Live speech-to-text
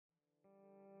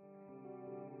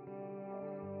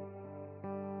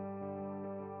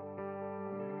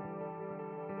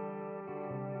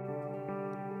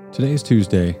Today is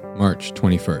Tuesday, March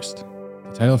 21st.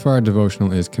 The title for our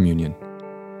devotional is Communion.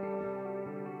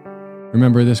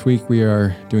 Remember, this week we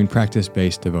are doing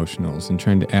practice-based devotionals and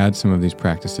trying to add some of these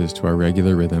practices to our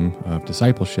regular rhythm of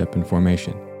discipleship and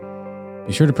formation.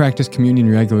 Be sure to practice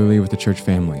communion regularly with the church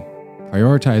family.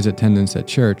 Prioritize attendance at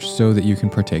church so that you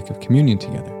can partake of communion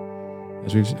together.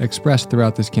 As we've expressed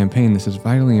throughout this campaign, this is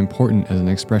vitally important as an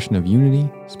expression of unity,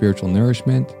 spiritual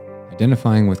nourishment,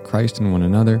 identifying with Christ and one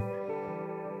another,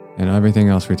 and everything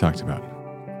else we talked about.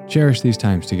 Cherish these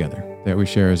times together that we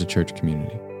share as a church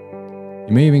community.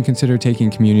 You may even consider taking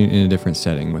communion in a different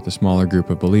setting with a smaller group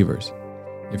of believers.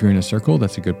 If you're in a circle,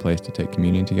 that's a good place to take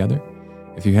communion together.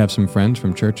 If you have some friends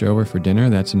from church over for dinner,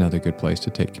 that's another good place to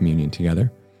take communion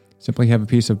together. Simply have a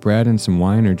piece of bread and some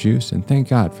wine or juice and thank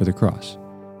God for the cross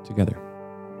together.